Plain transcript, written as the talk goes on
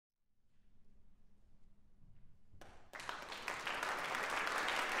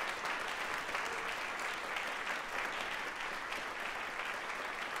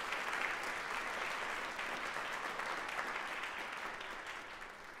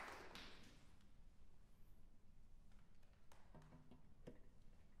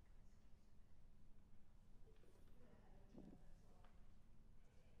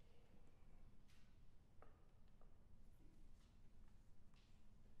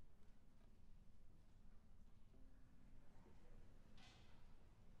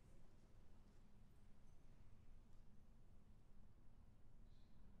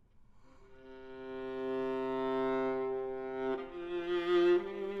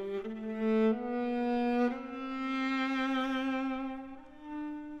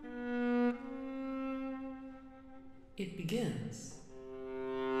It begins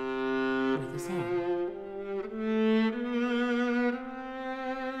with a song.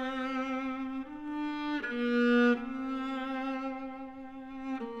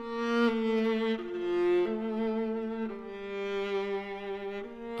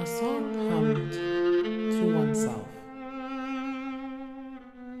 A song hummed to oneself.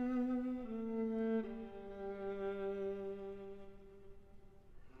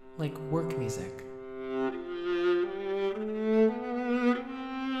 Like work music.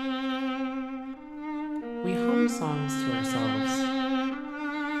 We hum songs to ourselves,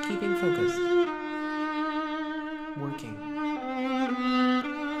 keeping focused, working,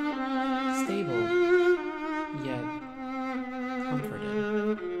 stable, yet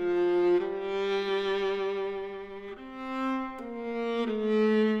comforted.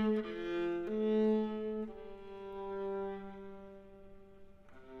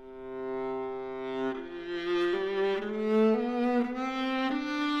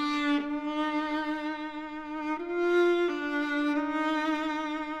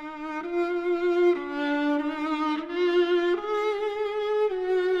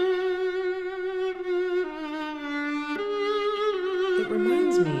 It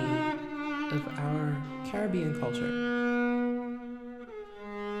reminds me of our Caribbean culture.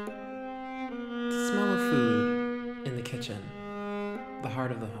 The smell of food in the kitchen, the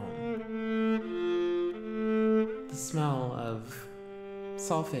heart of the home. The smell of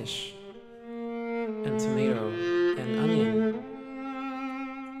saltfish and tomato and onion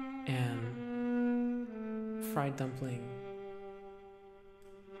and fried dumpling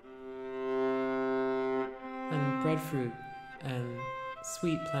and breadfruit and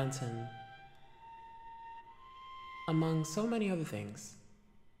sweet plantain, among so many other things.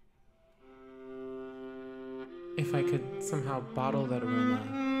 If I could somehow bottle that aroma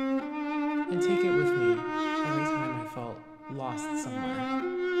and take it with me every time I felt lost somewhere.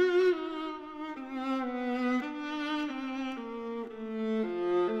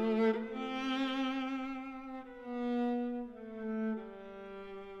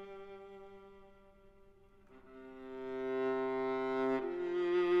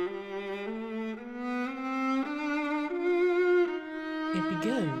 It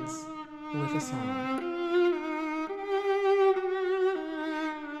begins with a song.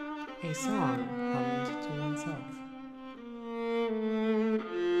 A song hummed to oneself.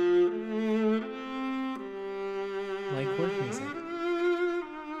 Like work music.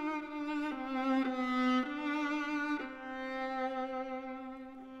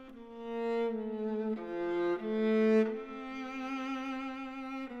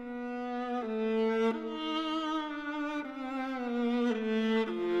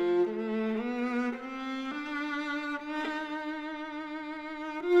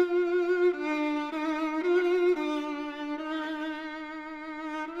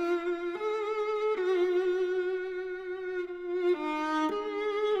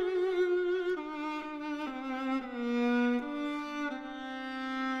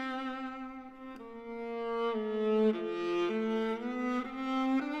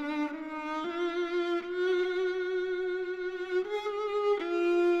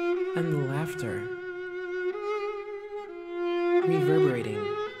 And the laughter reverberating,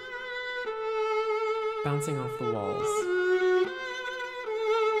 bouncing off the walls.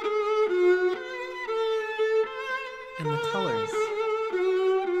 And the colors,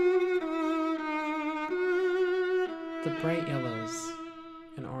 the bright yellows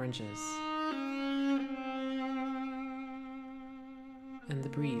and oranges, and the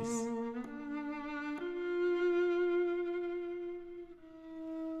breeze.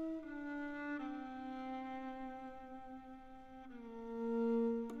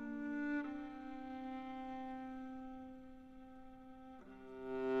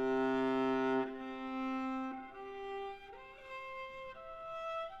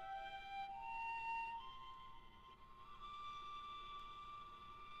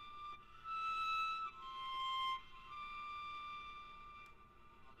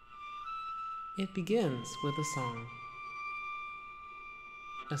 It begins with a song.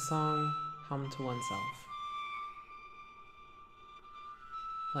 A song hummed to oneself.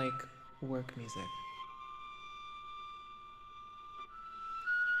 Like work music.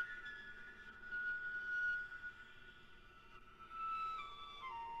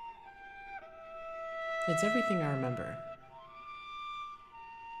 It's everything I remember.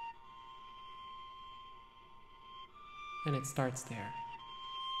 And it starts there.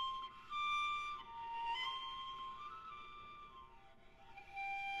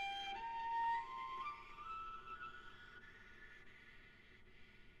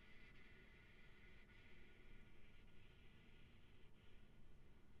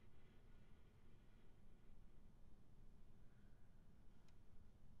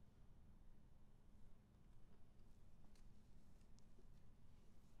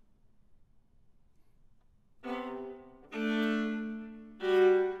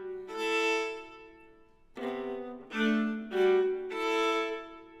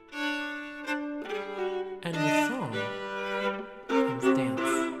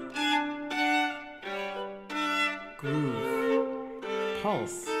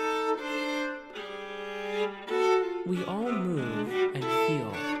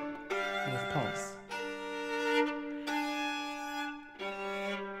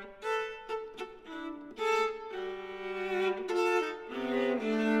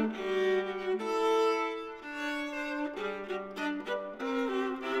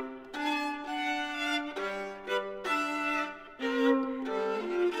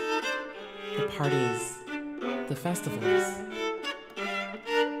 parties, the festivals,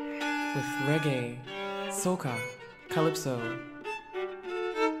 with reggae, soca, calypso,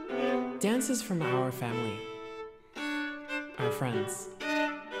 dances from our family, our friends.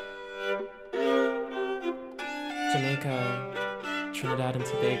 Jamaica, Trinidad and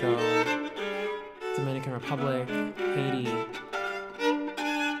Tobago, Dominican Republic, Haiti.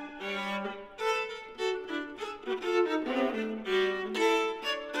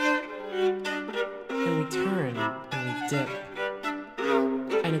 And we turn and we dip.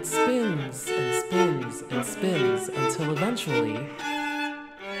 And it spins and spins and spins until eventually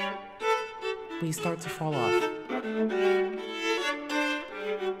we start to fall off.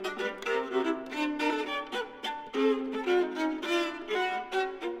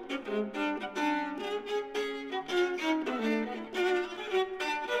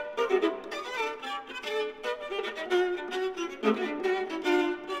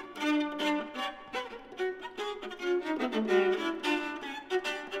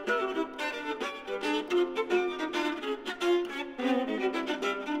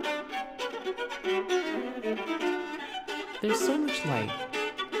 There's so much light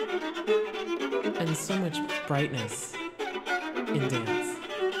and so much brightness in dance.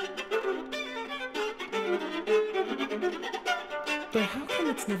 But how come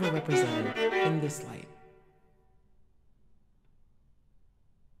it's never represented in this light?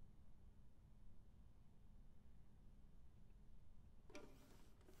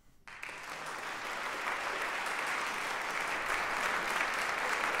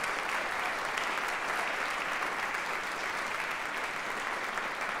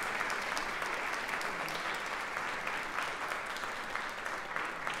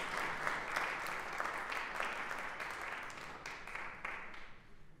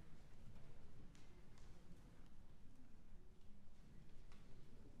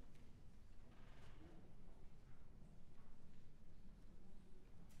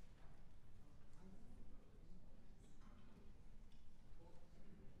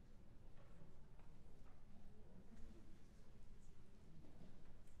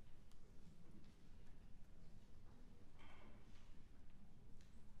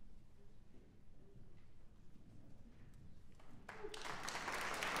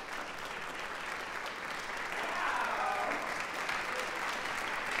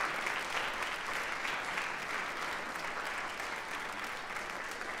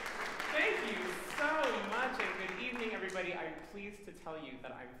 I'm pleased to tell you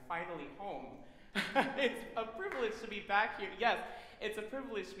that I'm finally home. It's a privilege to be back here. Yes, it's a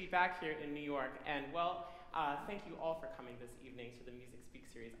privilege to be back here in New York. And well, thank you all for coming this evening to the Music Speak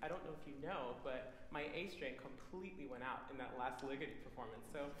series. I don't know if you know, but my A string completely went out in that last Ligeti performance.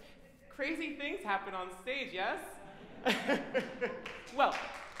 So crazy things happen on stage, yes? Well,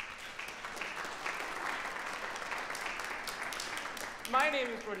 my name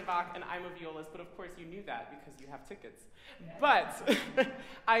is Jordan Bak, and I'm a violist, but of course you knew that because you have tickets. But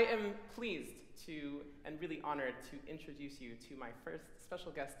I am pleased to, and really honored to introduce you to my first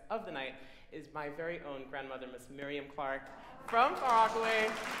special guest of the night is my very own grandmother, Miss Miriam Clark from Far Rockaway.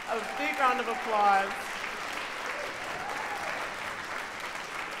 A big round of applause.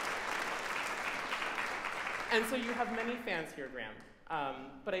 And so you have many fans here, Graham.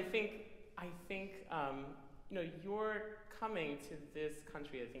 But I think you know, your coming to this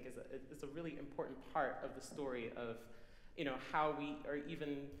country, I think, is a really important part of the story of, you know, how we are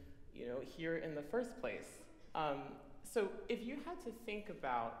even, you know, here in the first place. So if you had to think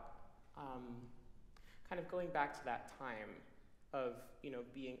about kind of going back to that time of, you know,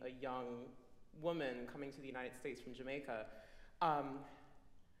 being a young woman coming to the United States from Jamaica,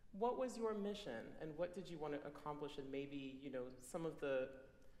 what was your mission and what did you want to accomplish, and maybe, you know, some of the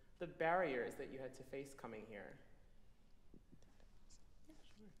barriers that you had to face coming here?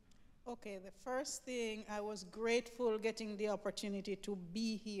 Okay, the first thing, I was grateful getting the opportunity to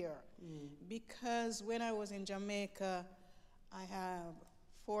be here because when I was in Jamaica, I have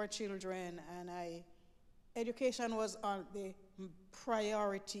 4 children, and education was on the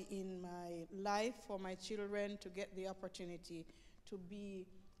priority in my life for my children to get the opportunity to be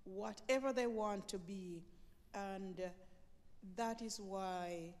whatever they want to be, and that is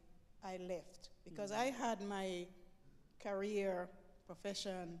why I left, because I had my career,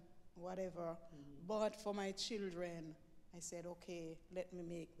 profession, whatever, but for my children, I said, okay, let me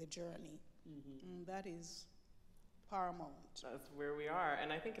make the journey. And that is paramount. That's where we are,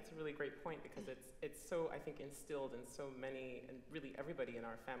 and I think it's a really great point because it's so, I think, instilled in so many, and really everybody in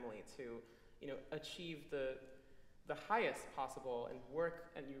our family to, you know, achieve the highest possible and work,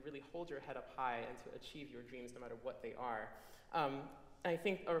 and you really hold your head up high and to achieve your dreams no matter what they are. I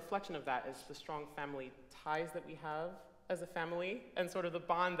think a reflection of that is the strong family ties that we have as a family, and sort of the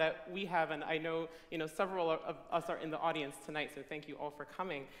bond that we have. And I know, several of us are in the audience tonight, so thank you all for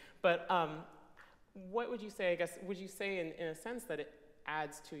coming. But what would you say, I guess, would you say in a sense that it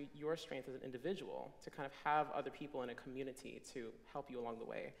adds to your strength as an individual to kind of have other people in a community to help you along the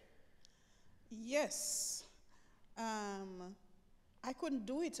way? Yes. I couldn't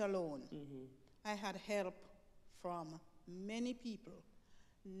do it alone. Mm-hmm. I had help from many people,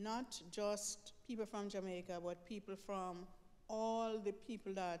 not just people from Jamaica, but people from all the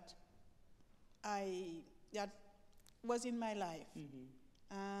people that was in my life.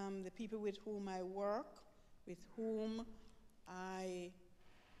 Mm-hmm. The people with whom I work, with whom I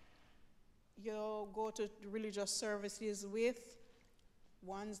go to religious services with,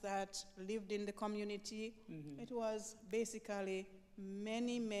 ones that lived in the community. Mm-hmm. It was basically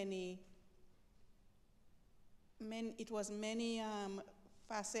many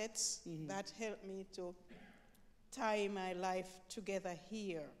facets mm-hmm. that helped me to tie my life together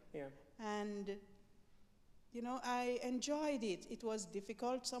here. Yeah. And, I enjoyed it. It was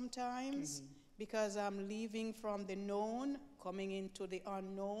difficult sometimes mm-hmm. because I'm leaving from the known, coming into the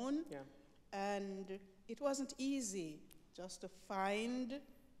unknown. Yeah. And it wasn't easy just to find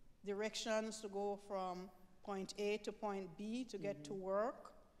directions to go from point A to point B to get to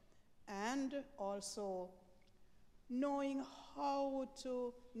work, and also knowing how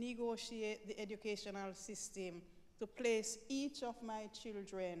to negotiate the educational system to place each of my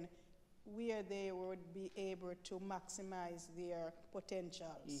children where they would be able to maximize their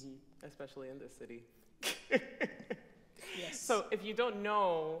potentials. Especially in this city. Yes. So if you don't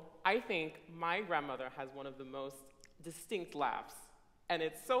know, I think my grandmother has one of the most distinct laughs. And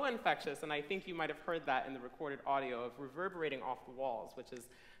it's so infectious, and I think you might have heard that in the recorded audio of reverberating off the walls, which is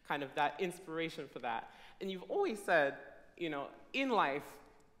kind of that inspiration for that. And you've always said, in life,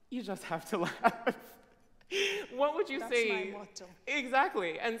 you just have to laugh. What would you say? That's my motto.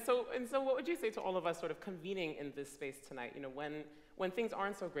 Exactly. And so what would you say to all of us sort of convening in this space tonight, when things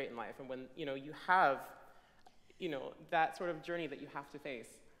aren't so great in life, and when, you have, that sort of journey that you have to face?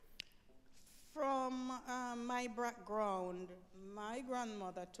 From my background, my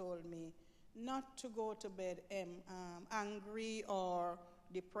grandmother told me not to go to bed angry or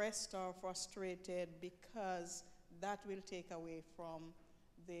depressed or frustrated, because that will take away from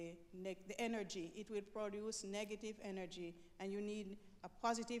the energy. It will produce negative energy, and you need a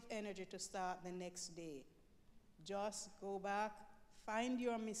positive energy to start the next day. Just go back, find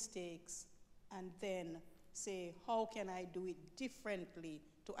your mistakes, and then say, how can I do it differently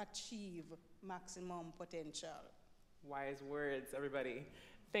to achieve maximum potential? Wise words, everybody.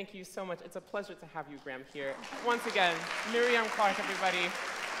 Thank you so much. It's a pleasure to have you, Graham, here. Once again, Miriam Clark, everybody.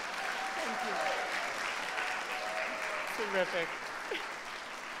 Thank you. Terrific.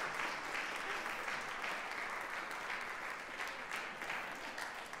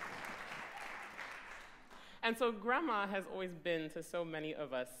 And so Grandma has always been, to so many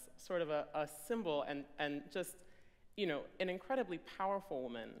of us, sort of a symbol and just, an incredibly powerful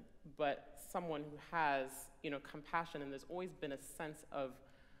woman, but someone who has, compassion, and there's always been a sense of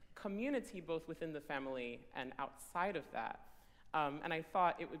community both within the family and outside of that. And I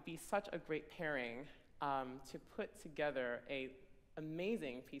thought it would be such a great pairing to put together an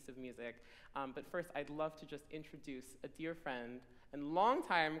amazing piece of music. But first, I'd love to just introduce a dear friend and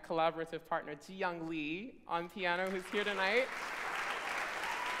longtime collaborative partner, Ji-Young Lee, on piano, who's here tonight.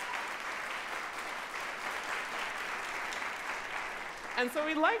 And so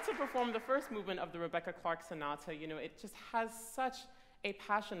we'd like to perform the first movement of the Rebecca Clark Sonata. It just has such a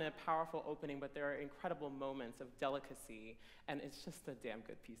passionate, powerful opening, but there are incredible moments of delicacy, and it's just a damn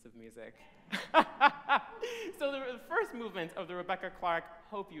good piece of music. So the first movement of the Rebecca Clark,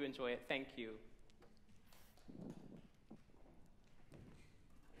 hope you enjoy it. Thank you.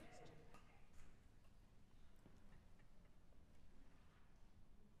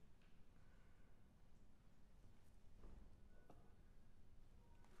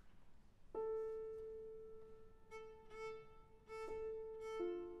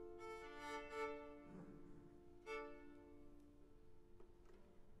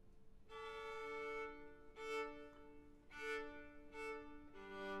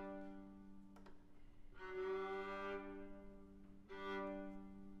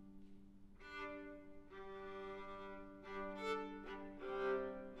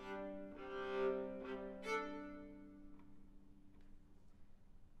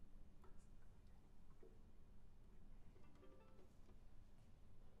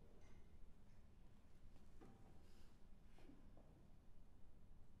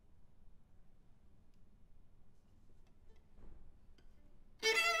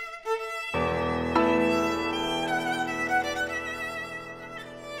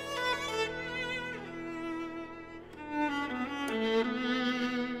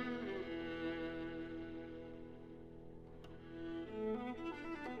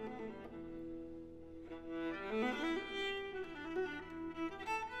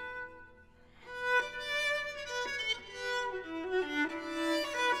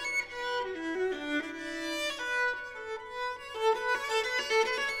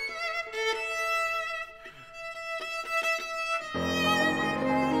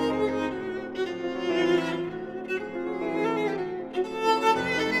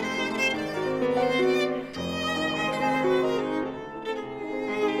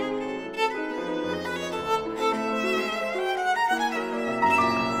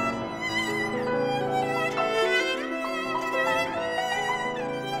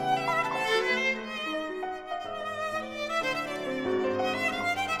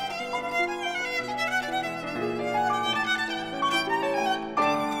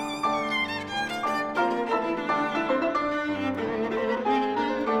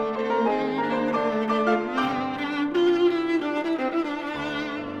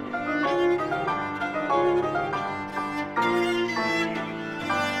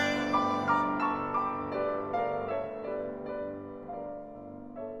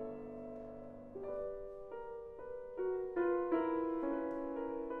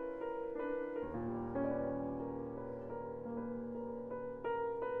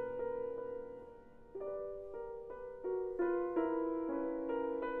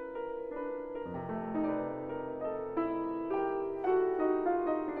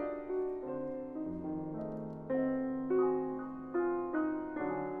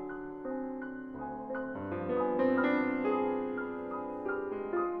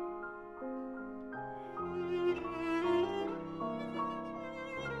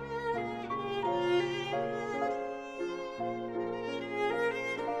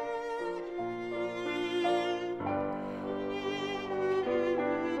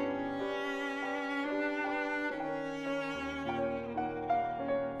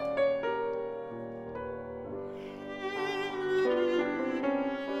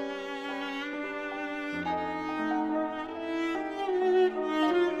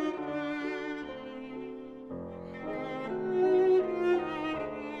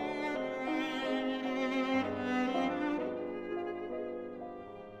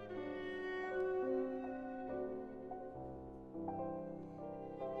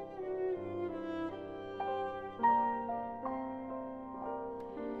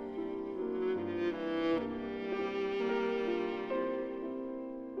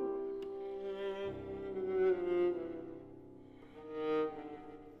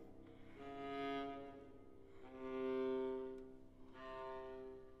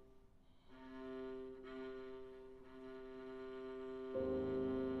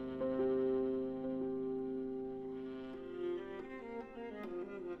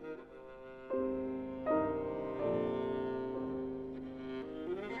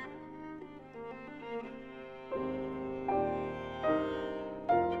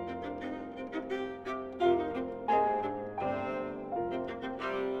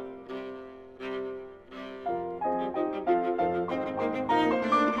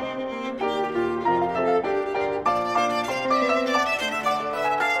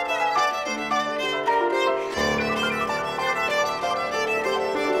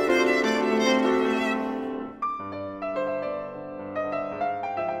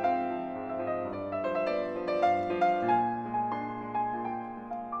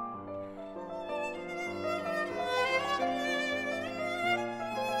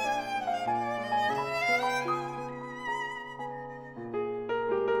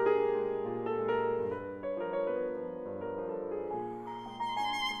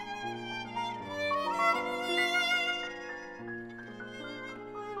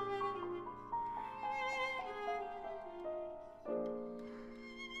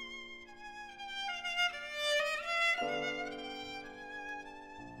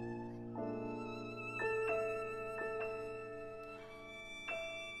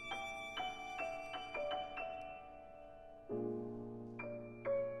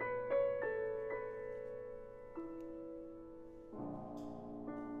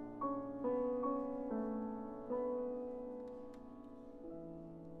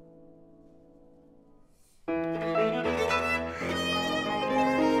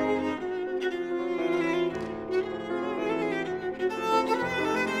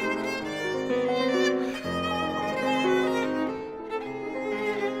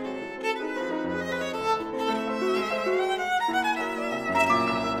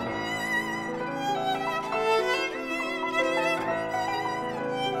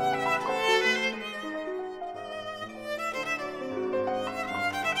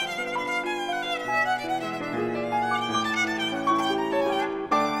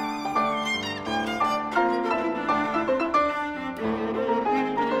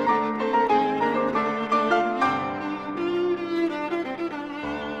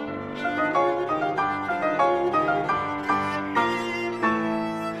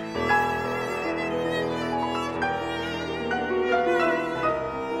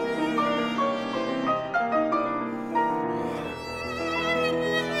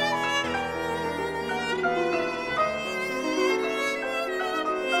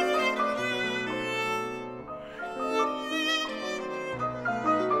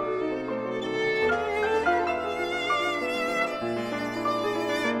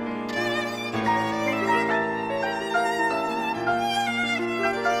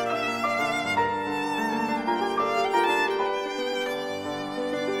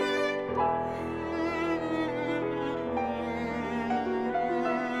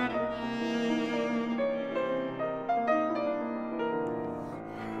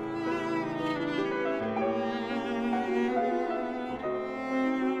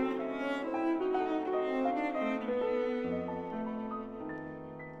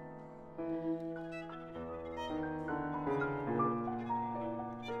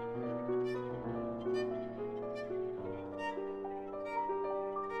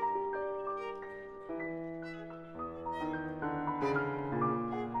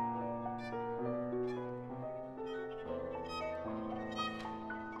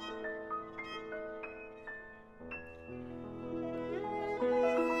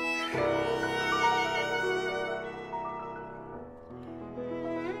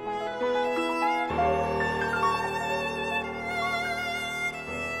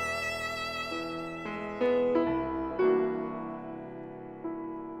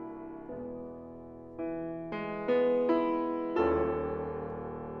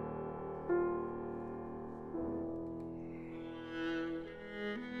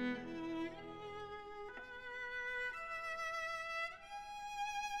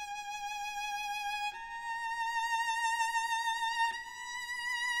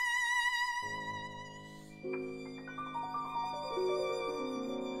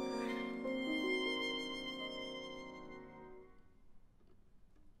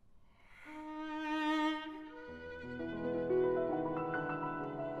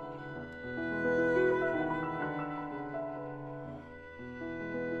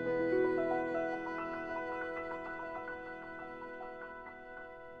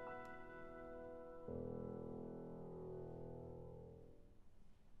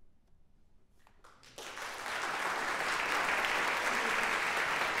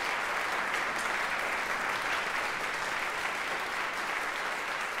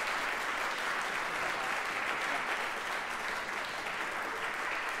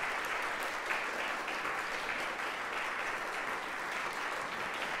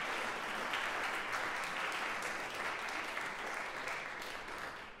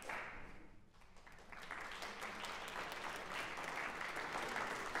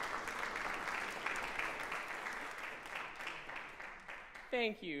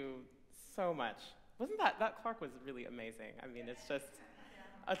 Thank you so much. Wasn't that Clark was really amazing. I mean, it's just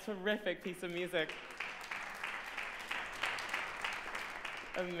a terrific piece of music.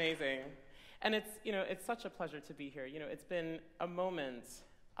 Amazing. And it's such a pleasure to be here. It's been a moment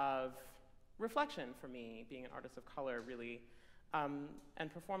of reflection for me, being an artist of color, really,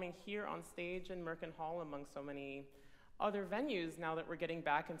 and performing here on stage in Merkin Hall among so many other venues now that we're getting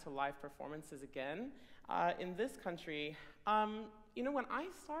back into live performances again in this country. When I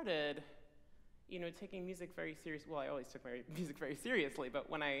started, taking music very seriously, well, I always took my music very seriously, but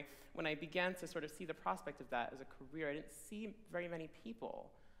when I began to sort of see the prospect of that as a career, I didn't see very many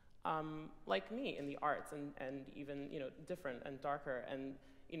people like me in the arts, and even, different and darker, and,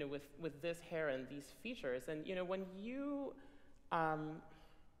 with this hair and these features. And,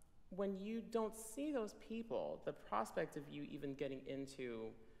 when you don't see those people, the prospect of you even getting into,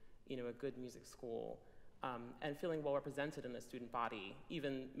 a good music school, and feeling well represented in a student body,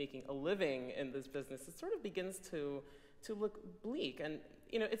 even making a living in this business, it sort of begins to look bleak. And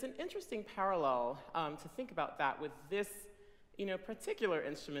it's an interesting parallel to think about that with this particular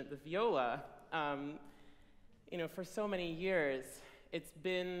instrument, the viola. For so many years, it's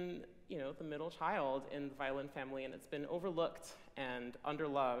been the middle child in the violin family, and it's been overlooked and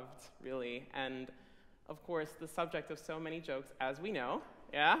underloved, really. And of course, the subject of so many jokes, as we know,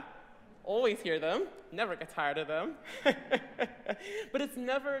 yeah? Always hear them, never get tired of them. But it's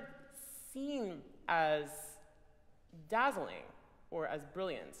never seen as dazzling or as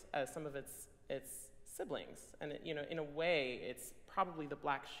brilliant as some of its siblings. And in a way, it's probably the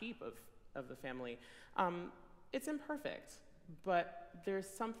black sheep of the family. It's imperfect, but there's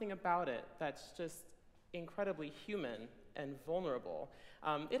something about it that's just incredibly human and vulnerable.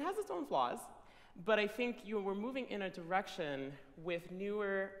 It has its own flaws, but I think we're moving in a direction with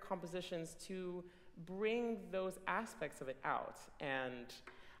newer compositions to bring those aspects of it out and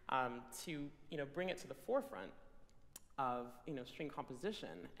to bring it to the forefront of string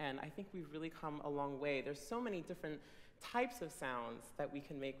composition. And I think we've really come a long way. There's so many different types of sounds that we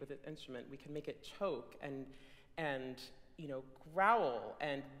can make with this instrument. We can make it choke and growl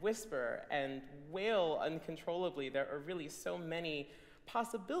and whisper and wail uncontrollably. There are really so many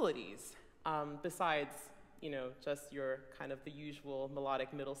possibilities besides just your kind of the usual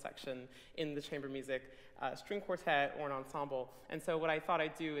melodic middle section in the chamber music, string quartet or an ensemble. And so what I thought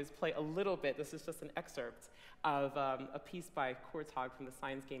I'd do is play a little bit. This is just an excerpt of a piece by Kurtag from the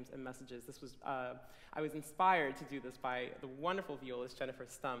Signs, Games, and Messages. This was, I was inspired to do this by the wonderful violist Jennifer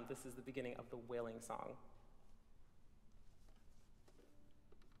Stump. This is the beginning of the Wailing Song.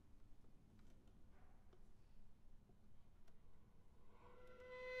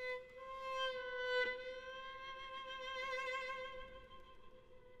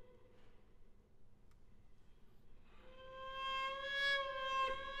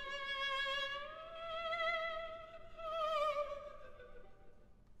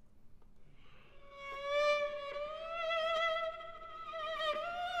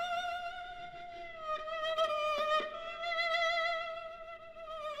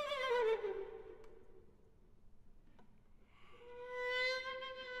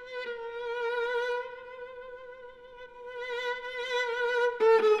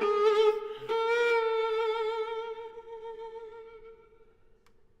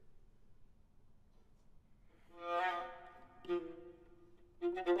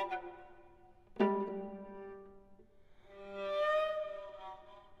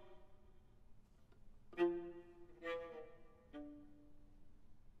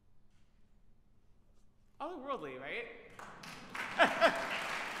 Otherworldly, right?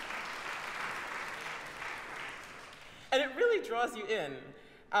 And it really draws you in.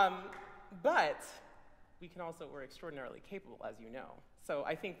 But we're extraordinarily capable, as you know. So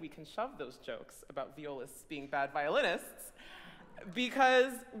I think we can shove those jokes about violists being bad violinists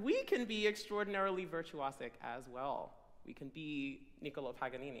because we can be extraordinarily virtuosic as well. We can be Niccolò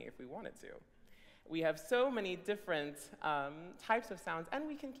Paganini if we wanted to. We have so many different types of sounds, and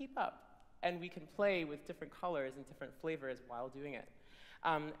we can keep up. And we can play with different colors and different flavors while doing it.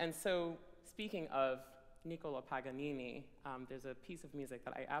 And so, speaking of Niccolò Paganini, there's a piece of music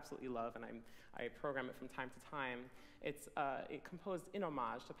that I absolutely love, and I program it from time to time. It's composed in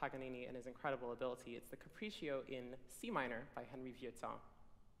homage to Paganini and his incredible ability. It's the Capriccio in C minor by Henry Vieuxtemps.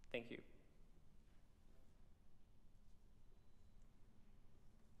 Thank you.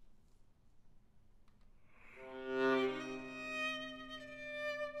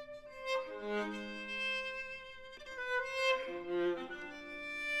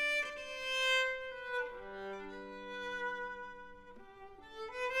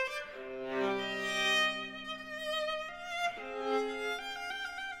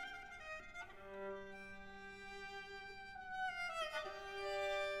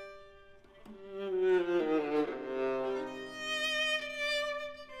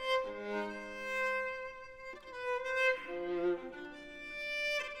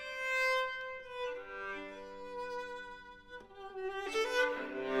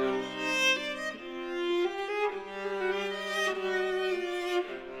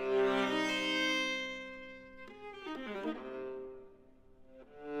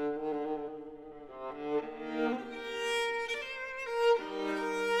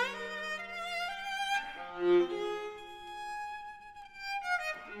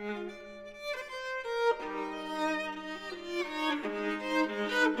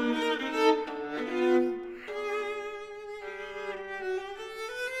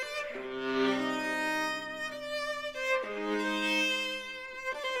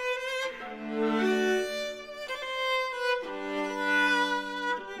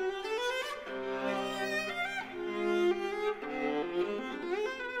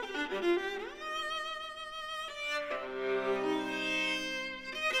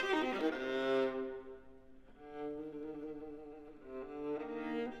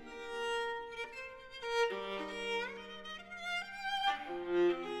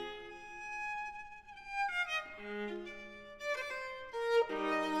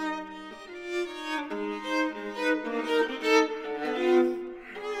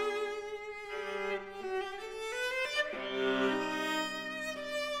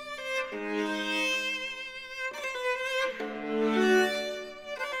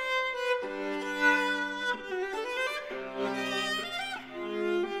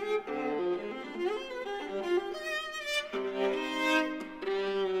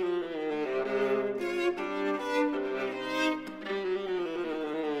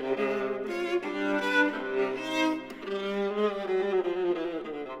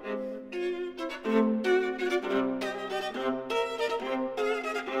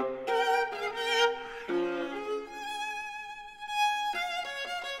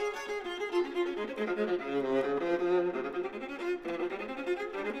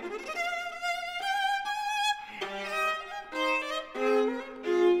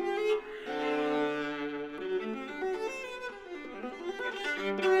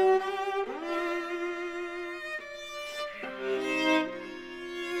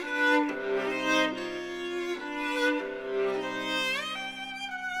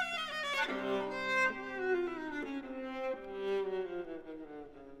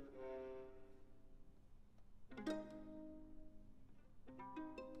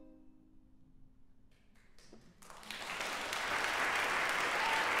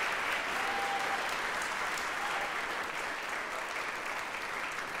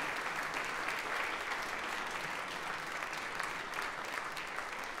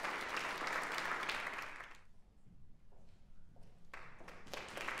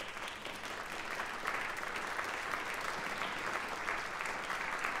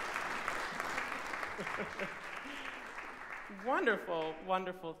 Wonderful,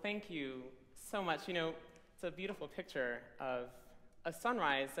 wonderful. Thank you so much. You know, it's a beautiful picture of a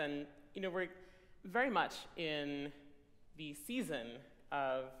sunrise, and you know, we're very much in the season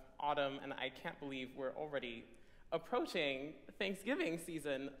of autumn, and I can't believe we're already approaching Thanksgiving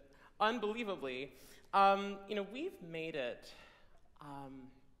season, unbelievably. You know, we've made it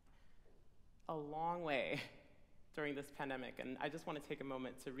a long way during this pandemic, and I just want to take a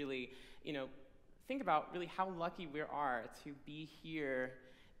moment to really, you know, think about really how lucky we are to be here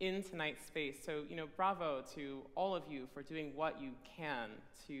in tonight's space. So, you know, bravo to all of you for doing what you can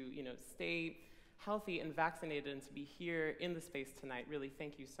to, you know, stay healthy and vaccinated and to be here in the space tonight. Really,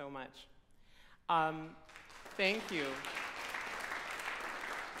 thank you so much. Thank you.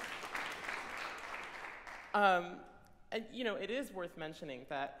 And, you know, it is worth mentioning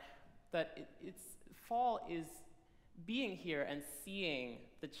that it's fall is being here and seeing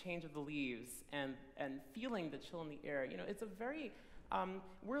the change of the leaves and feeling the chill in the air. You know, it's a very,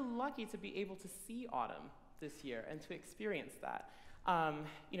 we're lucky to be able to see autumn this year and to experience that.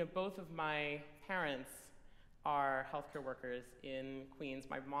 You know, both of my parents are healthcare workers in Queens.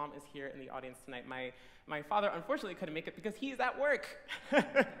 My mom is here in the audience tonight. My father, unfortunately, couldn't make it because he's at work.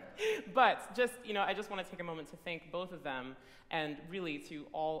 But just, you know, I just want to take a moment to thank both of them and really to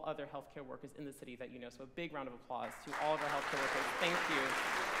all other healthcare workers in the city that you know. So a big round of applause to all of our healthcare workers. Thank you.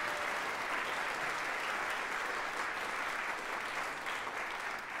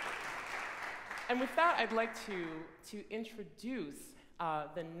 And with that, I'd like to introduce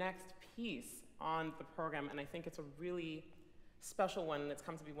the next piece on the program, and I think it's a really special one, and it's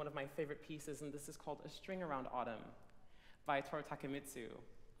come to be one of my favorite pieces, and this is called A String Around Autumn by Toru Takemitsu.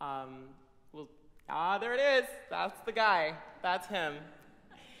 There it is. That's the guy. That's him.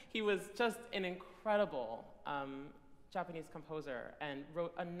 He was just an incredible Japanese composer and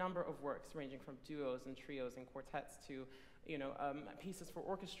wrote a number of works ranging from duos and trios and quartets to, you know, pieces for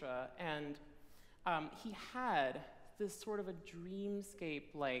orchestra. And he had this sort of a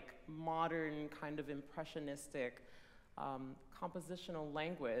dreamscape-like modern kind of impressionistic compositional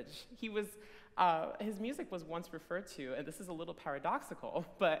language. He was, his music was once referred to, and this is a little paradoxical,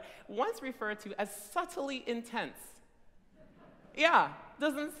 but once referred to as subtly intense. Yeah, it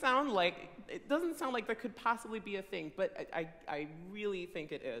doesn't sound like that could possibly be a thing, but I really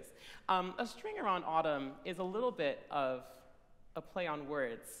think it is. A String Around Autumn is a little bit of a play on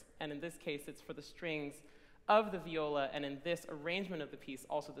words, and in this case, it's for the strings of the viola, and in this arrangement of the piece,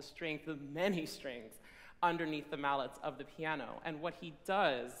 also the many strings underneath the mallets of the piano. And what he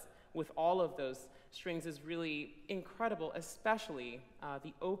does with all of those strings is really incredible, especially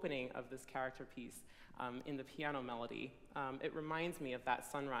the opening of this character piece in the piano melody. It reminds me of that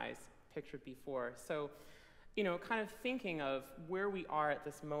sunrise pictured before. So, you know, kind of thinking of where we are at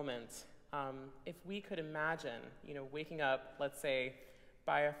this moment, if we could imagine, you know, waking up, let's say,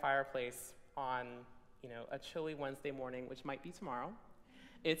 by a fireplace on, you know, a chilly Wednesday morning, which might be tomorrow.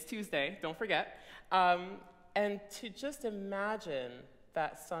 It's Tuesday, don't forget. And to just imagine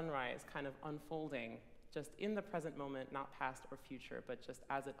that sunrise kind of unfolding just in the present moment, not past or future, but just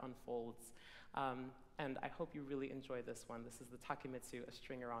as it unfolds. And I hope you really enjoy this one. This is the Takemitsu, A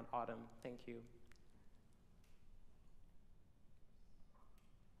String Around Autumn. Thank you.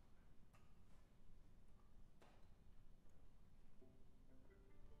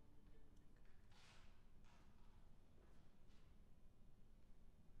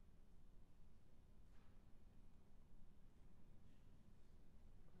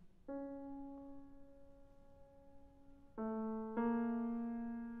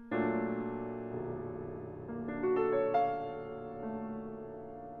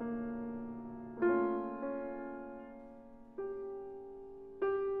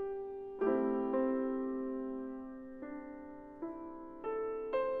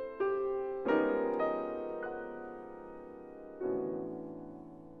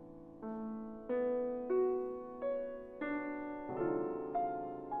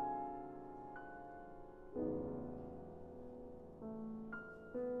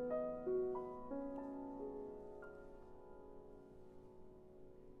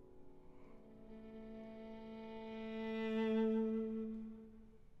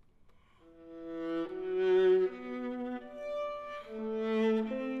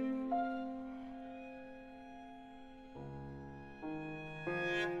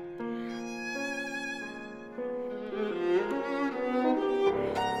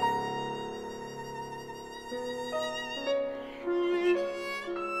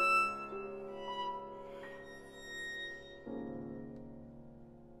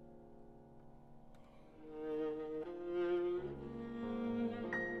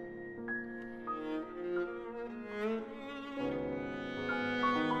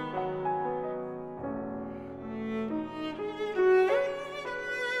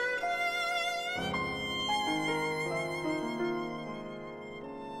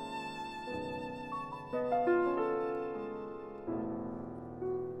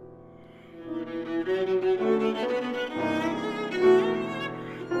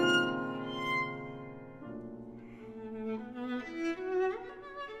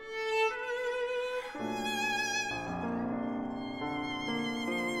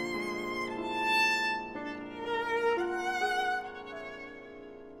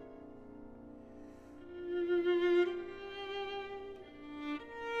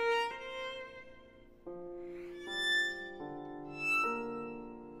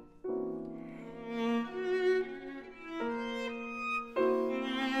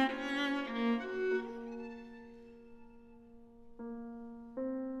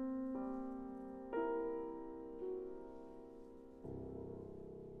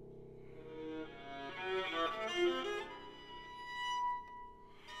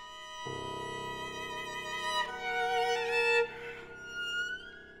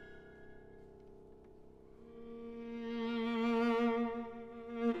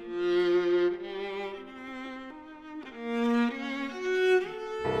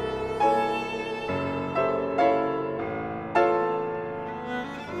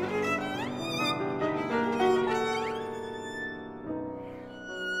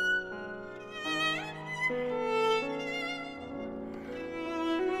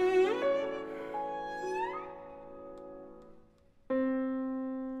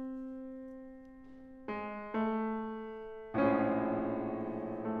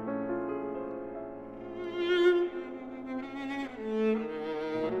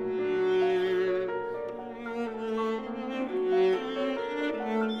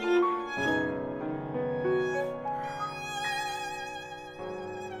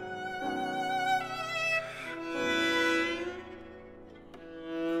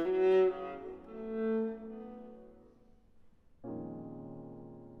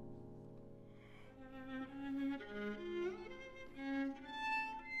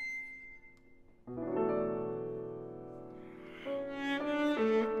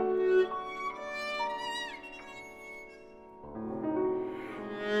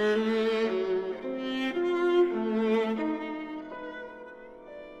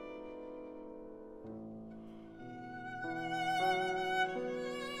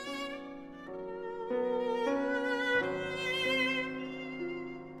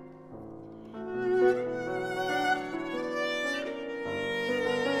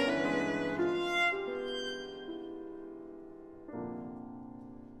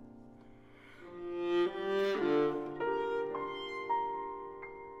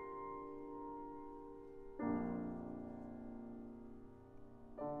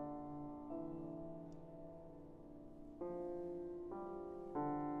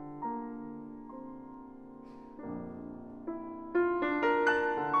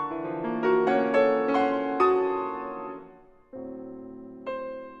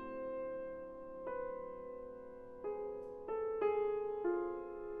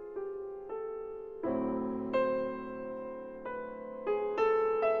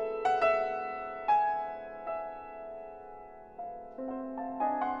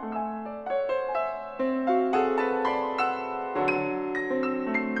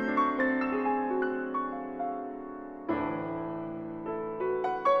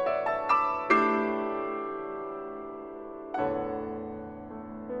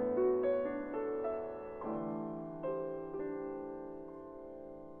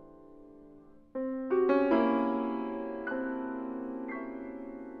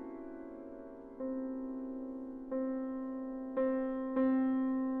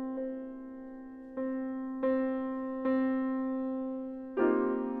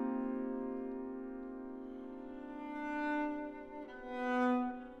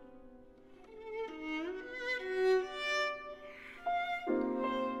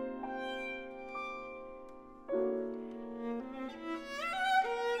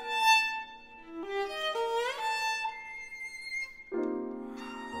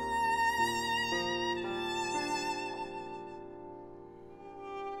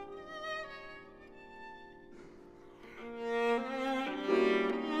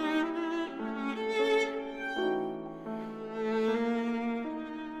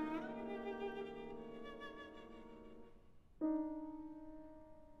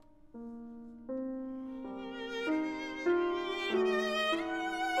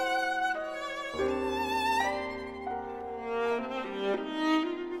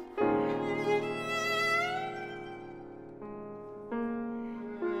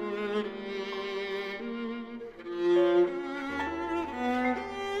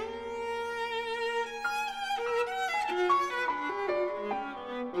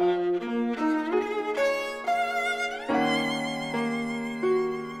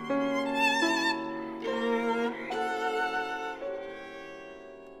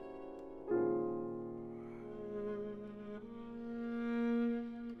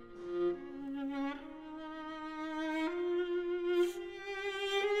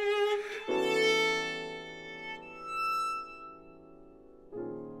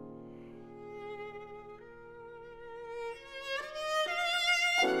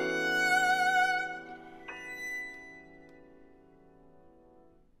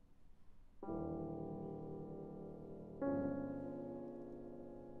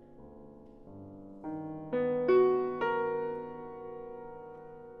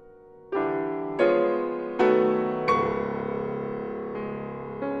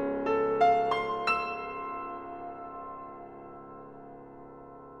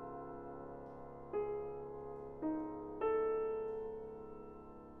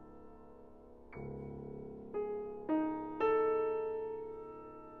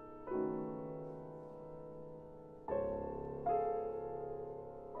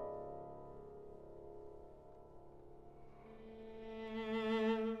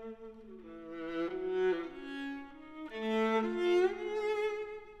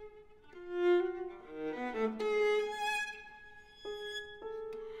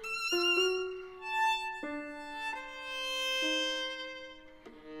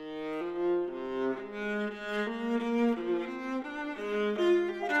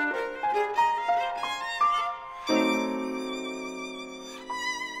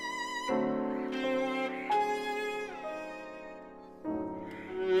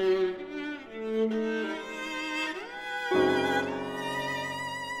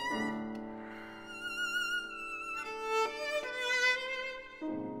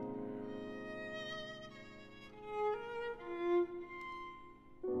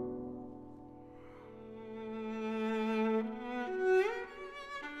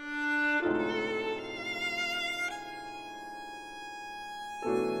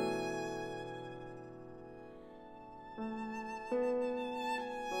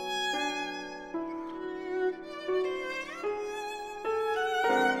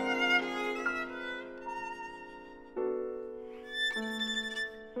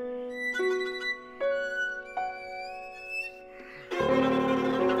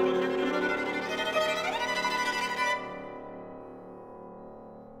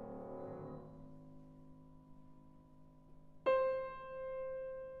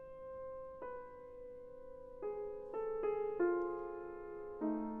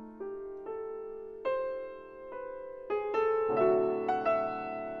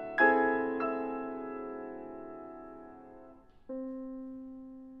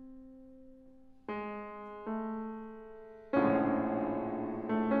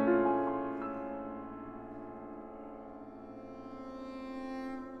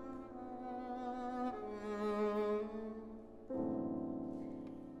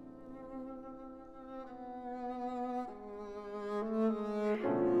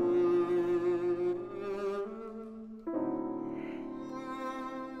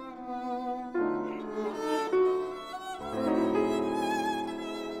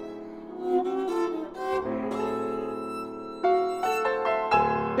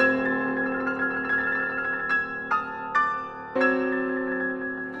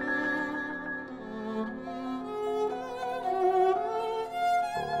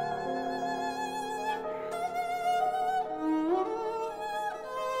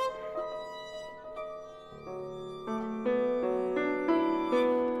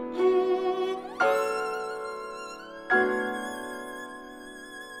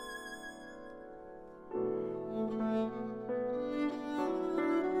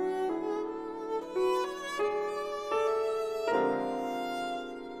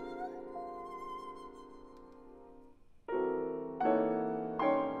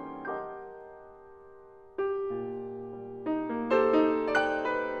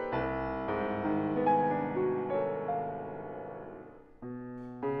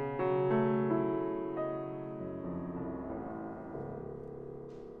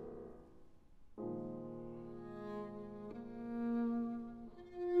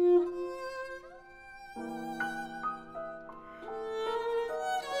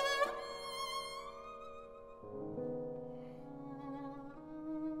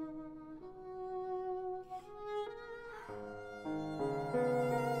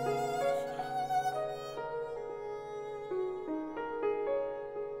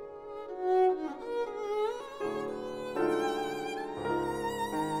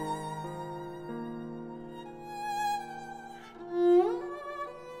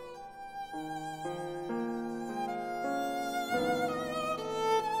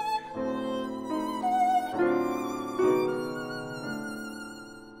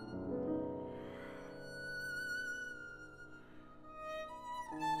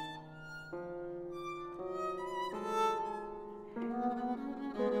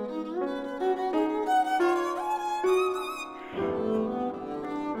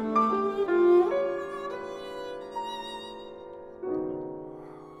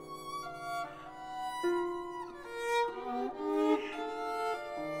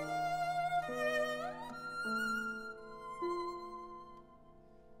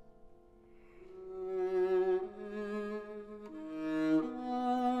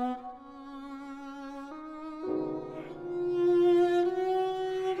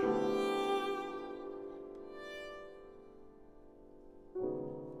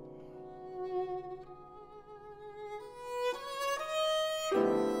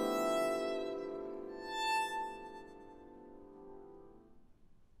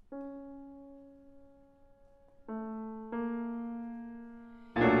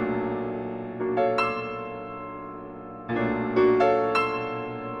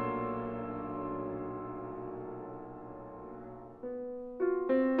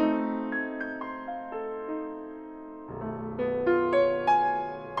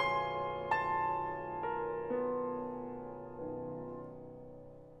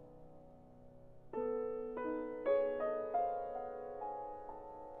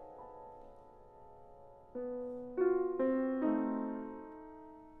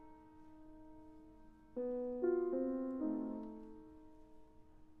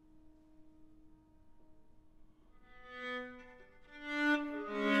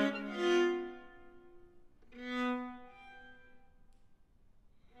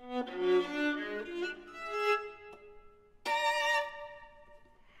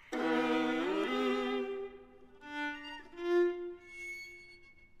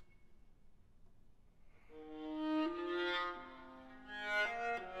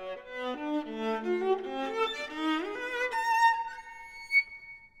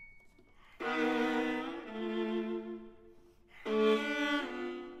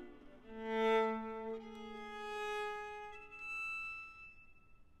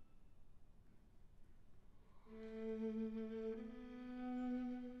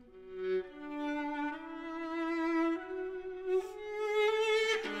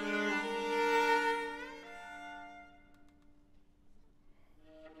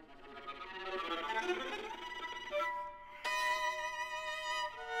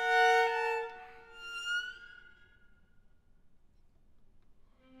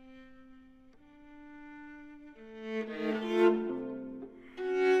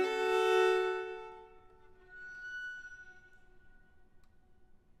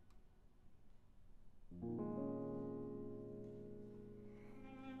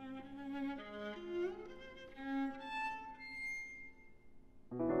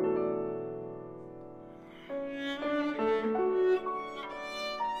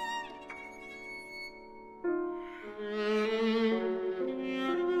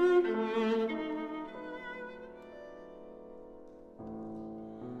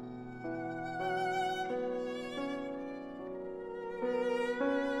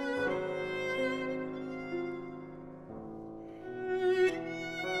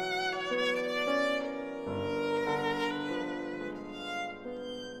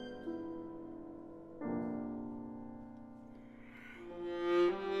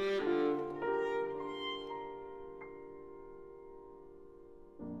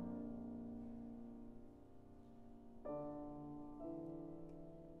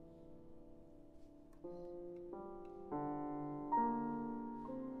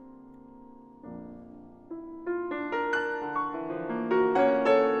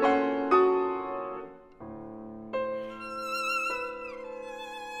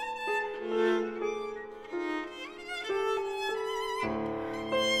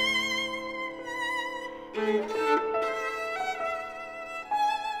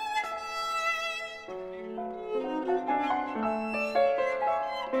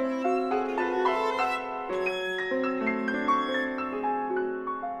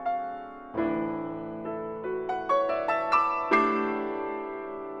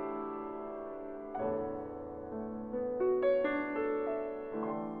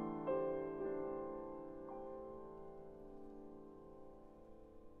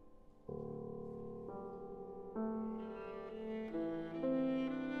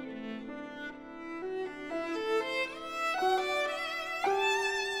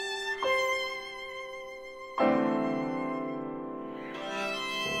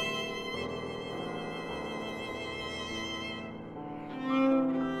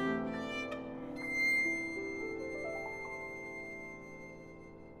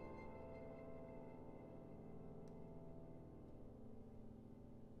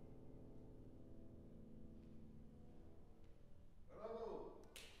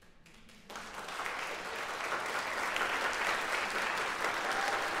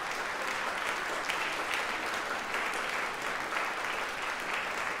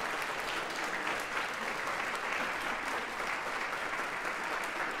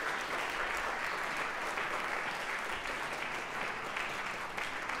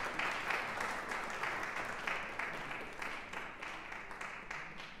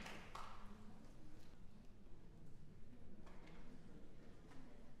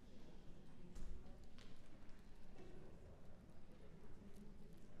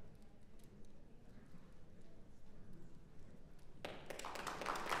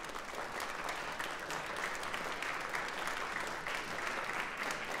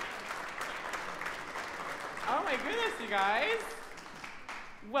 Oh my goodness, you guys.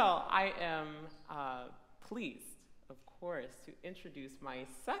 Well, I am pleased, of course, to introduce my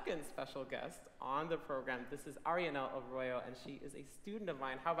second special guest on the program. This is Arianel Arroyo, and she is a student of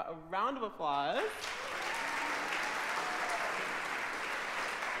mine. How about a round of applause?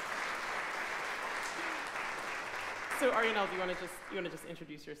 So Arianel, do you want to just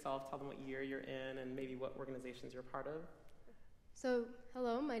introduce yourself, tell them what year you're in, and maybe what organizations you're part of? So,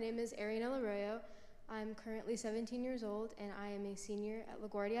 hello, my name is Arianel Arroyo. I'm currently 17 years old, and I am a senior at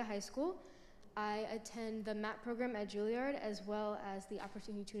LaGuardia High School. I attend the MAP program at Juilliard, as well as the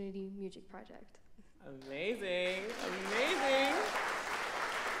Opportunity Music Project. Amazing, amazing.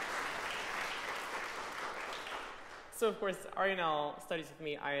 So of course, Arianel studies with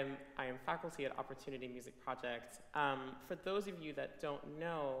me. I am faculty at Opportunity Music Project. For those of you that don't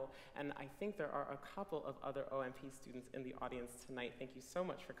know, and I think there are a couple of other OMP students in the audience tonight, thank you so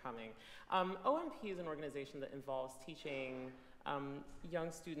much for coming. OMP is an organization that involves teaching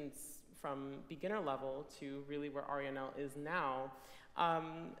young students from beginner level to really where Arianel is now.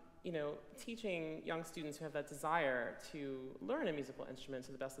 You know, teaching young students who have that desire to learn a musical instrument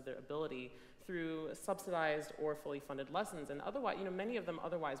to the best of their ability through subsidized or fully funded lessons, and otherwise, you know, many of them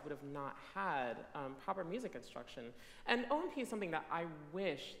otherwise would have not had proper music instruction. And OMP is something that I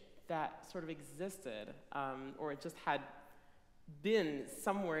wish that sort of existed, or it just had been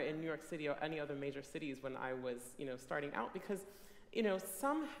somewhere in New York City or any other major cities when I was, you know, starting out, because, you know,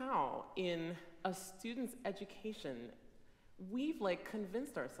 somehow in a student's education, we've like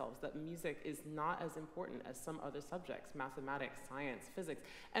convinced ourselves that music is not as important as some other subjects, mathematics, science, physics.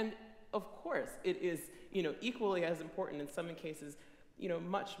 And of course it is, you know, equally as important in some cases, you know,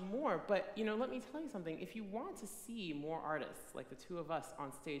 much more. But, you know, let me tell you something. If you want to see more artists like the two of us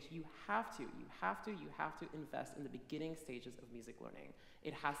on stage, you have to invest in the beginning stages of music learning.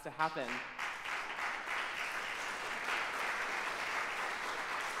 It has to happen.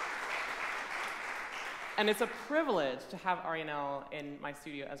 And it's a privilege to have Arianel in my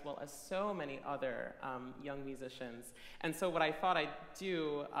studio, as well as so many other young musicians. And so what I thought I'd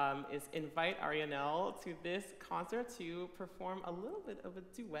do is invite Arianel to this concert to perform a little bit of a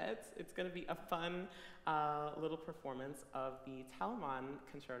duet. It's going to be a fun little performance of the Telemann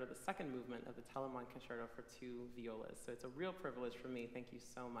Concerto, the second movement of the Telemann Concerto for two violas. So it's a real privilege for me. Thank you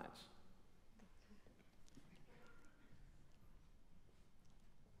so much.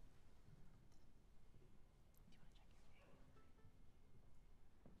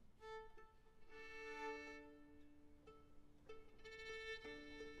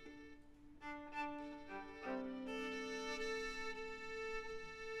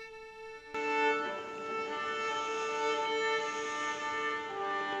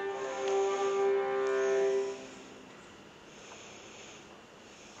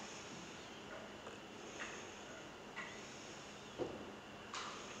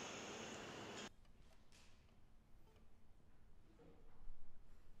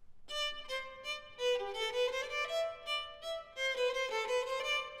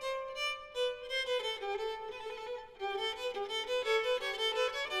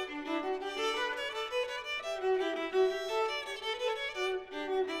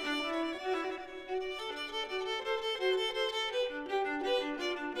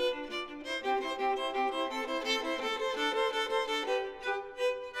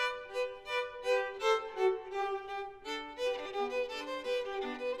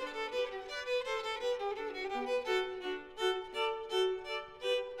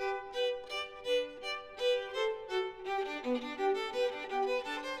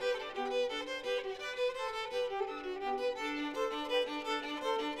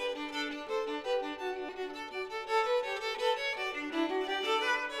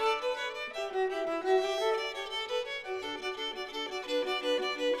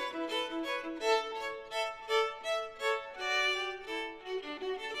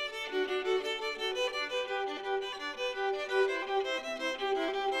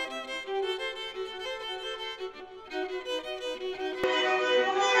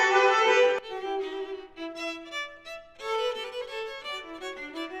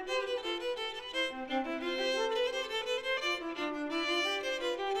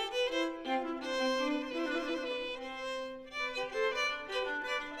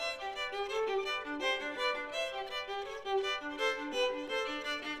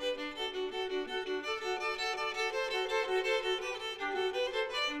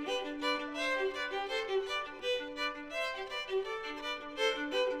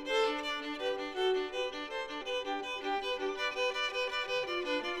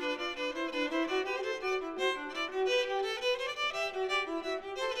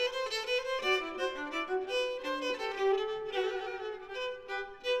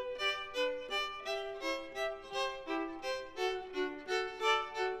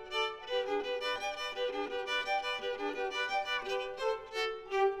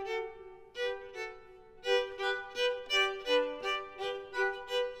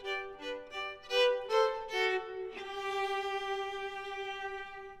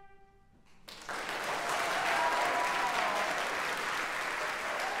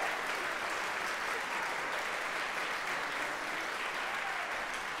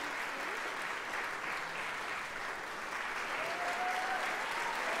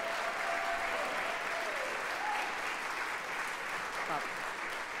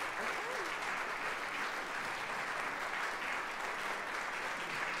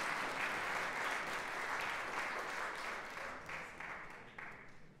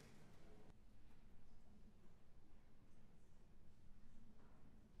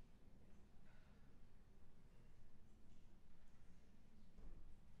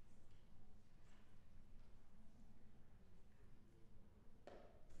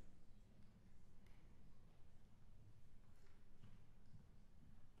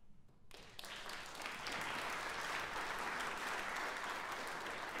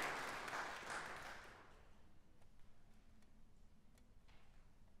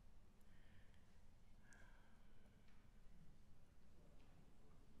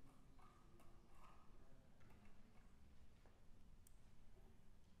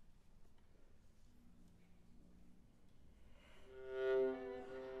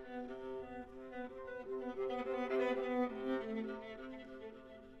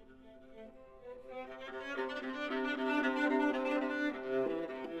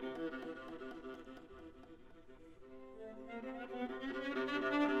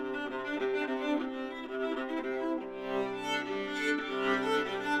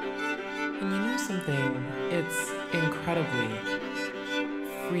 something, it's incredibly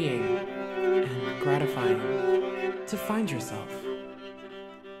freeing and gratifying to find yourself,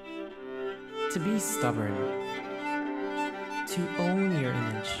 to be stubborn, to own your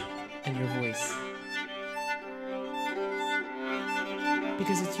image and your voice.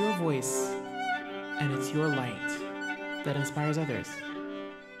 Because it's your voice and it's your light that inspires others.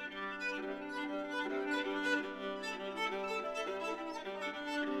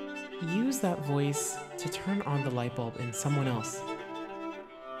 Use that voice to turn on the light bulb in someone else.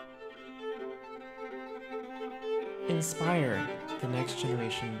 Inspire the next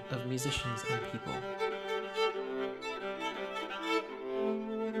generation of musicians and people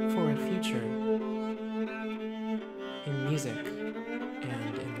for a future in music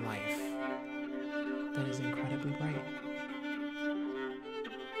and in life that is incredibly bright.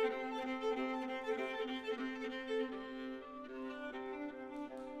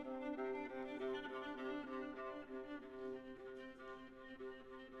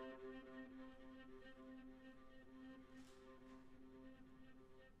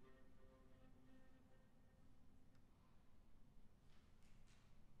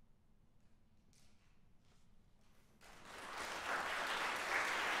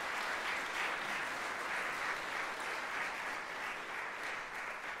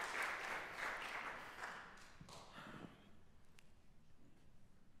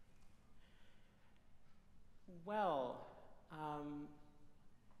 Well,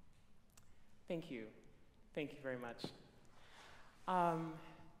 thank you. Thank you very much.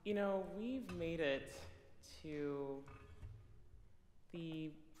 You know, we've made it to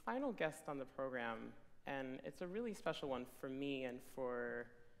the final guest on the program, and it's a really special one for me and for,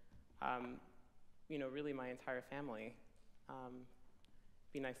 you know, really my entire family.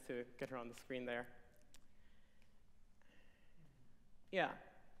 Be nice to get her on the screen there. Yeah.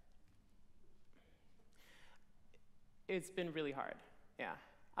 It's been really hard, yeah.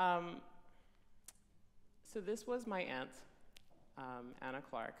 So this was my aunt, Anna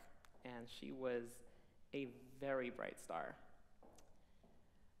Clark, and she was a very bright star.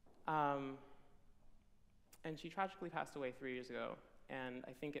 And she tragically passed away 3 years ago, and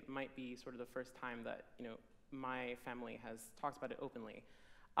I think it might be sort of the first time that, you know, my family has talked about it openly.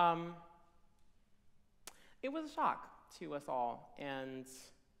 It was a shock to us all, and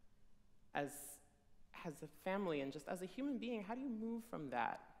as a family and just as a human being, how do you move from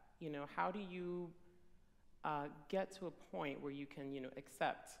that? You know, how do you get to a point where you can, you know,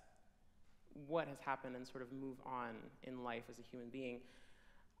 accept what has happened and sort of move on in life as a human being?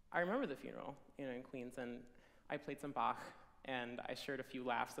 I remember the funeral, you know, in Queens, and I played some Bach, and I shared a few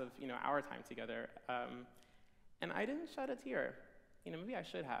laughs of, you know, our time together, and I didn't shed a tear. You know, maybe I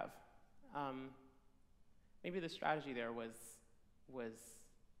should have. Maybe the strategy there was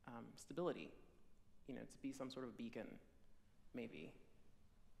stability. You know, to be some sort of beacon, maybe.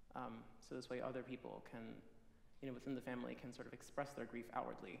 So this way other people can, you know, within the family can sort of express their grief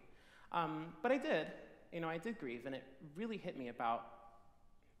outwardly. But I did, you know, I did grieve, and it really hit me about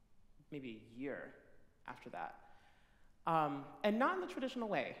maybe a year after that. And not in the traditional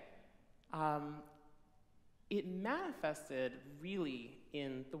way. It manifested really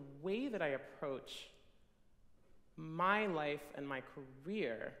in the way that I approach my life and my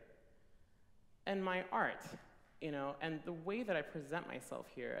career and my art, you know, and the way that I present myself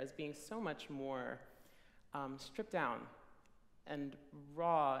here as being so much more stripped down and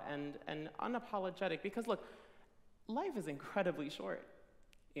raw and unapologetic. Because look, life is incredibly short,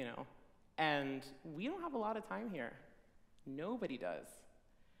 you know, and we don't have a lot of time here. Nobody does.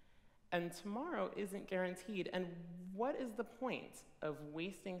 And tomorrow isn't guaranteed. And what is the point of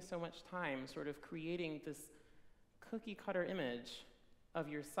wasting so much time sort of creating this cookie cutter image of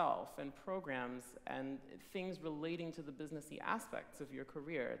yourself and programs and things relating to the businessy aspects of your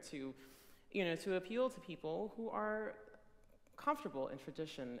career to, you know, to appeal to people who are comfortable in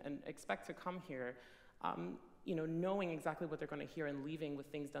tradition and expect to come here, you know, knowing exactly what they're going to hear and leaving with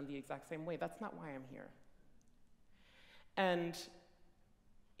things done the exact same way. That's not why I'm here. And,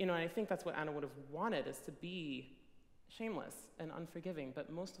 you know, I think that's what Anna would have wanted, is to be shameless and unforgiving,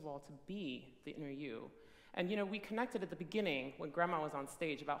 but most of all, to be the inner you. And, you know, we connected at the beginning when Grandma was on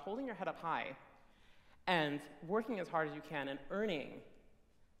stage about holding your head up high and working as hard as you can and earning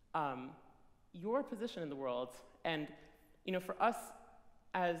your position in the world. And, you know, for us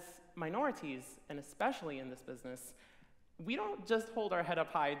as minorities, and especially in this business, we don't just hold our head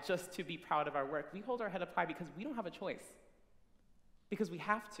up high just to be proud of our work. We hold our head up high because we don't have a choice, because we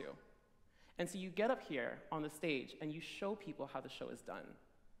have to. And so you get up here on the stage and you show people how the show is done.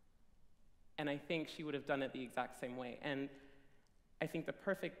 And I think she would have done it the exact same way. And I think the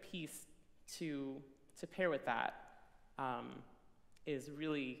perfect piece to pair with that is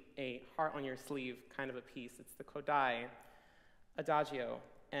really a heart on your sleeve kind of a piece. It's the Kodai Adagio,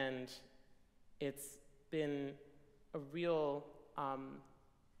 and it's been a real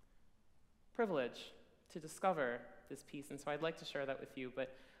privilege to discover this piece, and so I'd like to share that with you,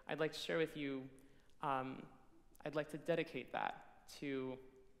 but I'd like to share with you, I'd like to dedicate that to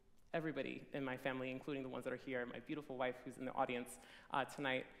everybody in my family, including the ones that are here, my beautiful wife who's in the audience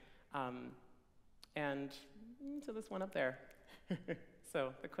tonight, and to this one up there.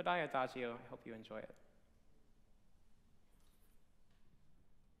 So, the Kodai Adagio, I hope you enjoy it.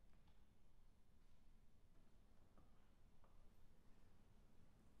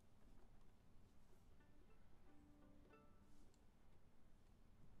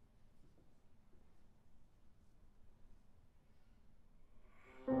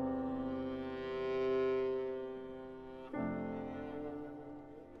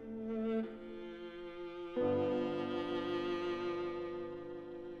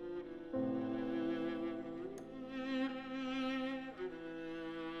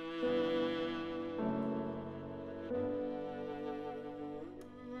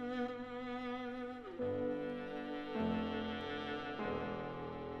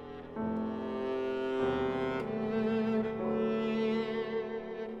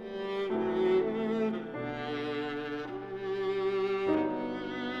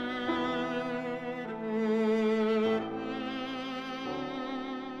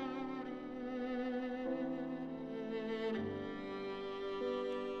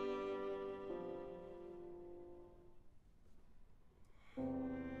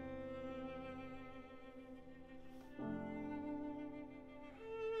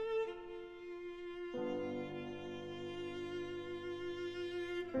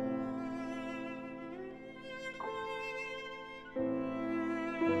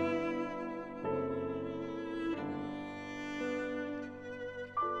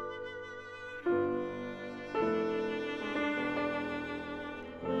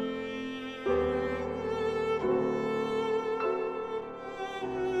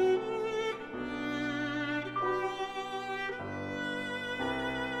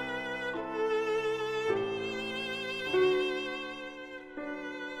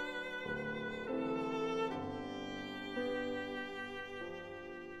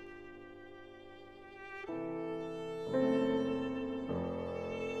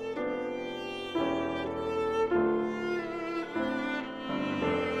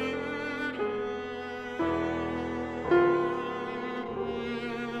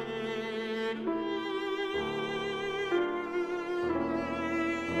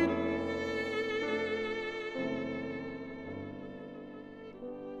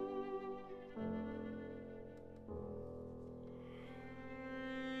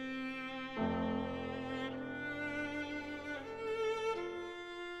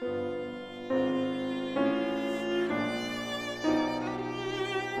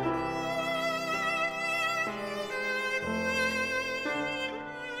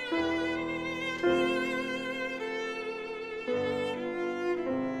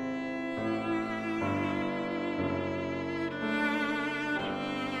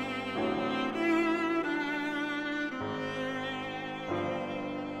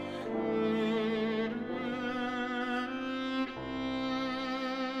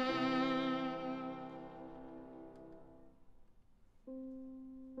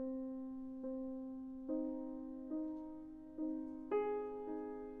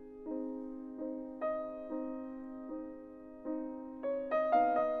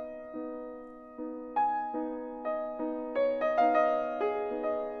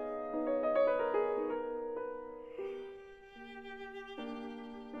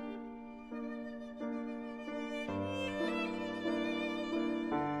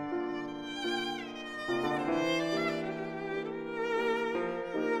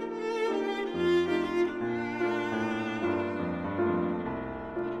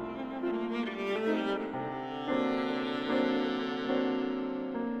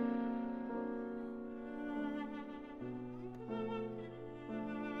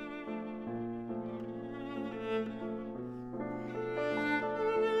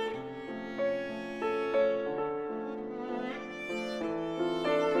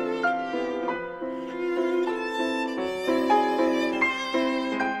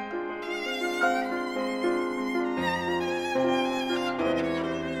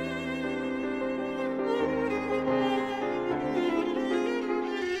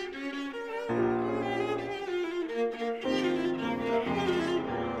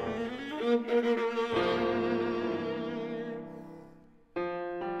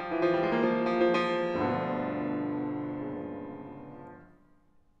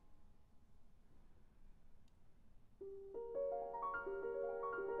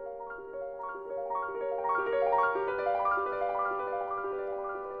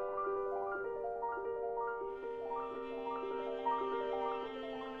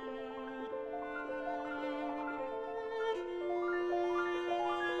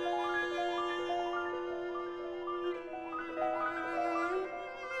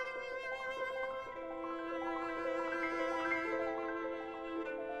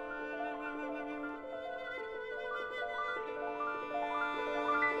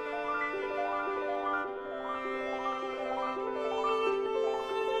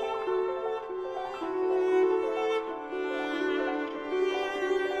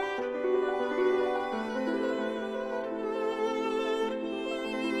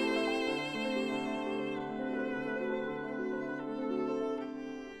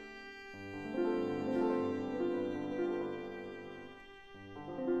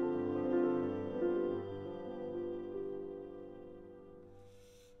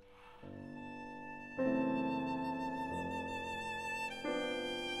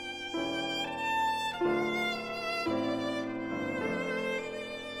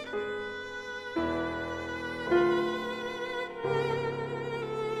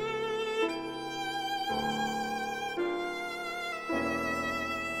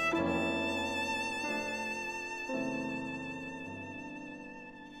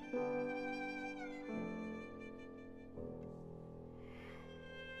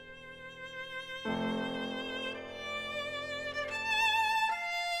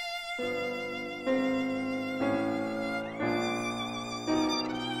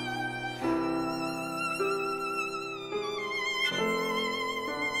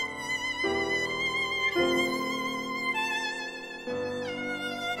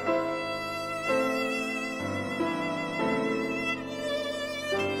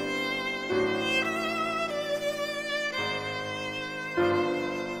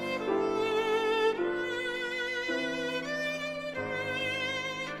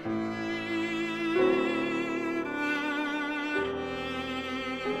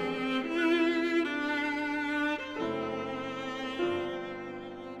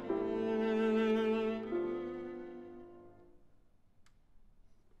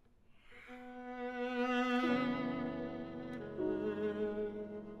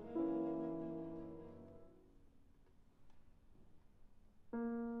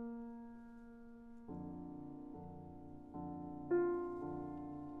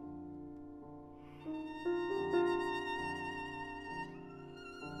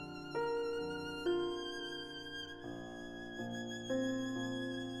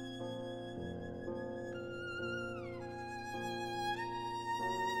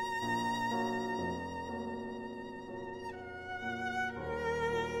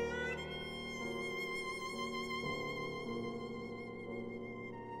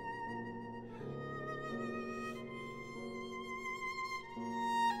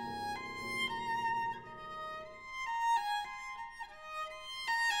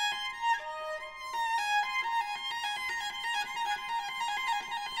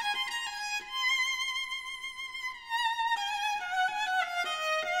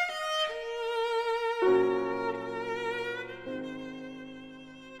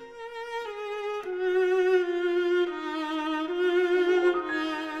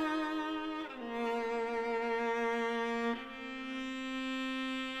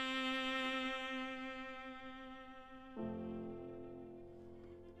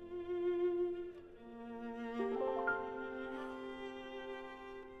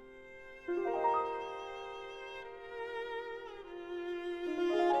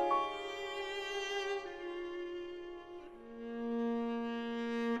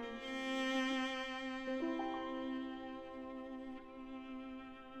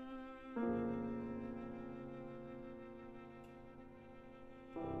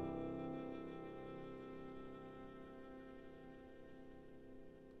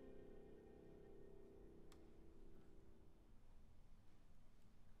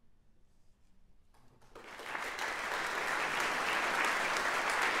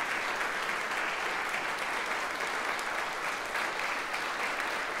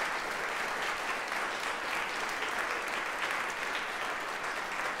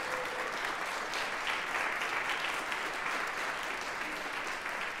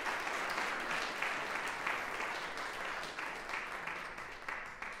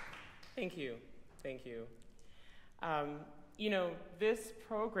 Thank you. Thank you. You know, this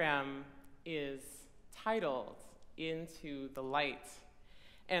program is titled Into the Light.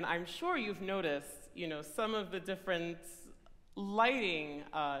 And I'm sure you've noticed, you know, some of the different lighting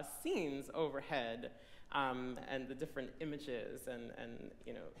scenes overhead and the different images and,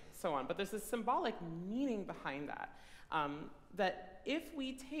 you know, so on. But there's a symbolic meaning behind that, that if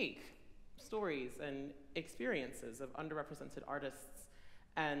we take stories and experiences of underrepresented artists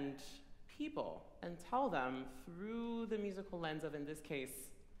and people and tell them through the musical lens of, in this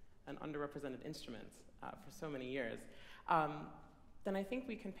case, an underrepresented instrument for so many years, then I think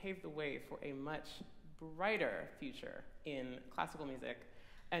we can pave the way for a much brighter future in classical music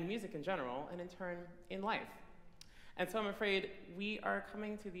and music in general, and in turn, in life. And so I'm afraid we are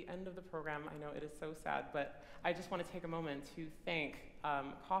coming to the end of the program. I know it is so sad, but I just want to take a moment to thank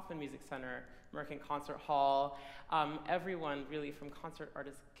Kaufman Music Center, Merkin Concert Hall, everyone really from Concert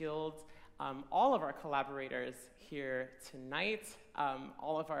Artists Guild, all of our collaborators here tonight,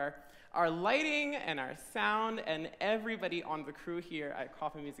 all of our lighting and our sound, and everybody on the crew here at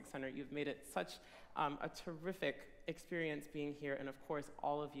Kaufman Music Center. You've made it such a terrific experience being here, and of course,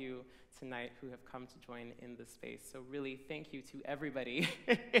 all of you tonight who have come to join in this space. So really, thank you to everybody.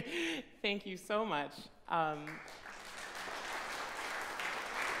 Thank you so much.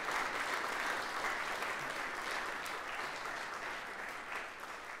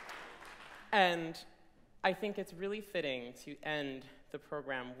 And I think it's really fitting to end the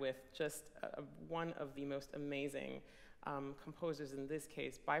program with just one of the most amazing composers, in this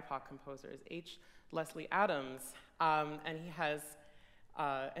case, BIPOC composers, H. Leslie Adams, and he has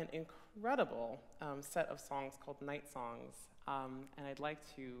an incredible set of songs called Night Songs, and I'd like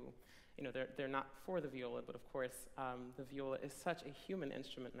to, you know, they're not for the viola, but of course, the viola is such a human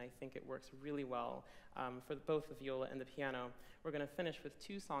instrument, and I think it works really well for both the viola and the piano. We're going to finish with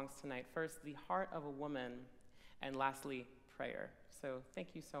two songs tonight. First, The Heart of a Woman, and lastly, Prayer. So thank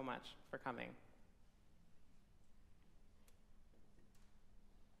you so much for coming.